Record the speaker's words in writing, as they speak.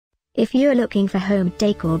If you're looking for home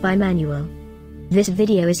decor by manual, this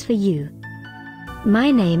video is for you.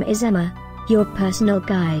 My name is Emma, your personal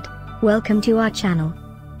guide. Welcome to our channel.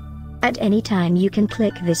 At any time you can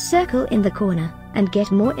click this circle in the corner, and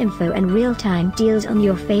get more info and real-time deals on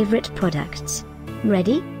your favorite products.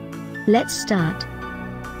 Ready? Let's start.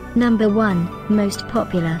 Number 1, Most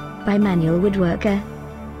Popular, by Manual Woodworker.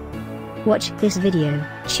 Watch this video,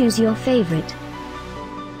 choose your favorite.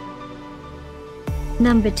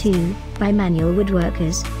 Number 2, by Manual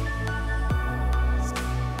Woodworkers.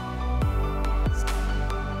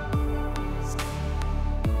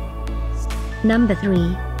 Number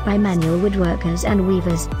 3, by Manual Woodworkers and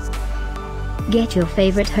Weavers. Get your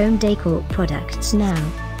favorite home decor products now.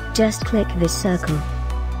 Just click this circle.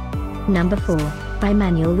 Number 4, by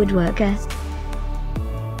Manual Woodworker.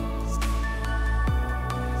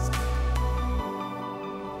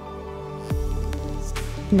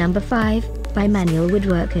 Number 5, by Manual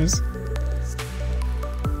Woodworkers.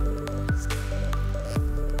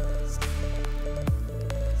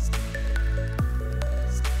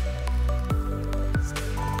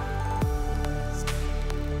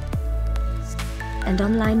 And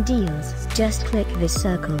online deals, just click this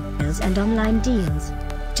circle. And online deals,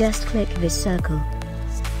 just click this circle.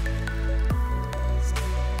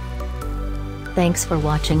 Thanks for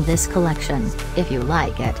watching this collection. If you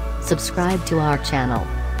like it, subscribe to our channel.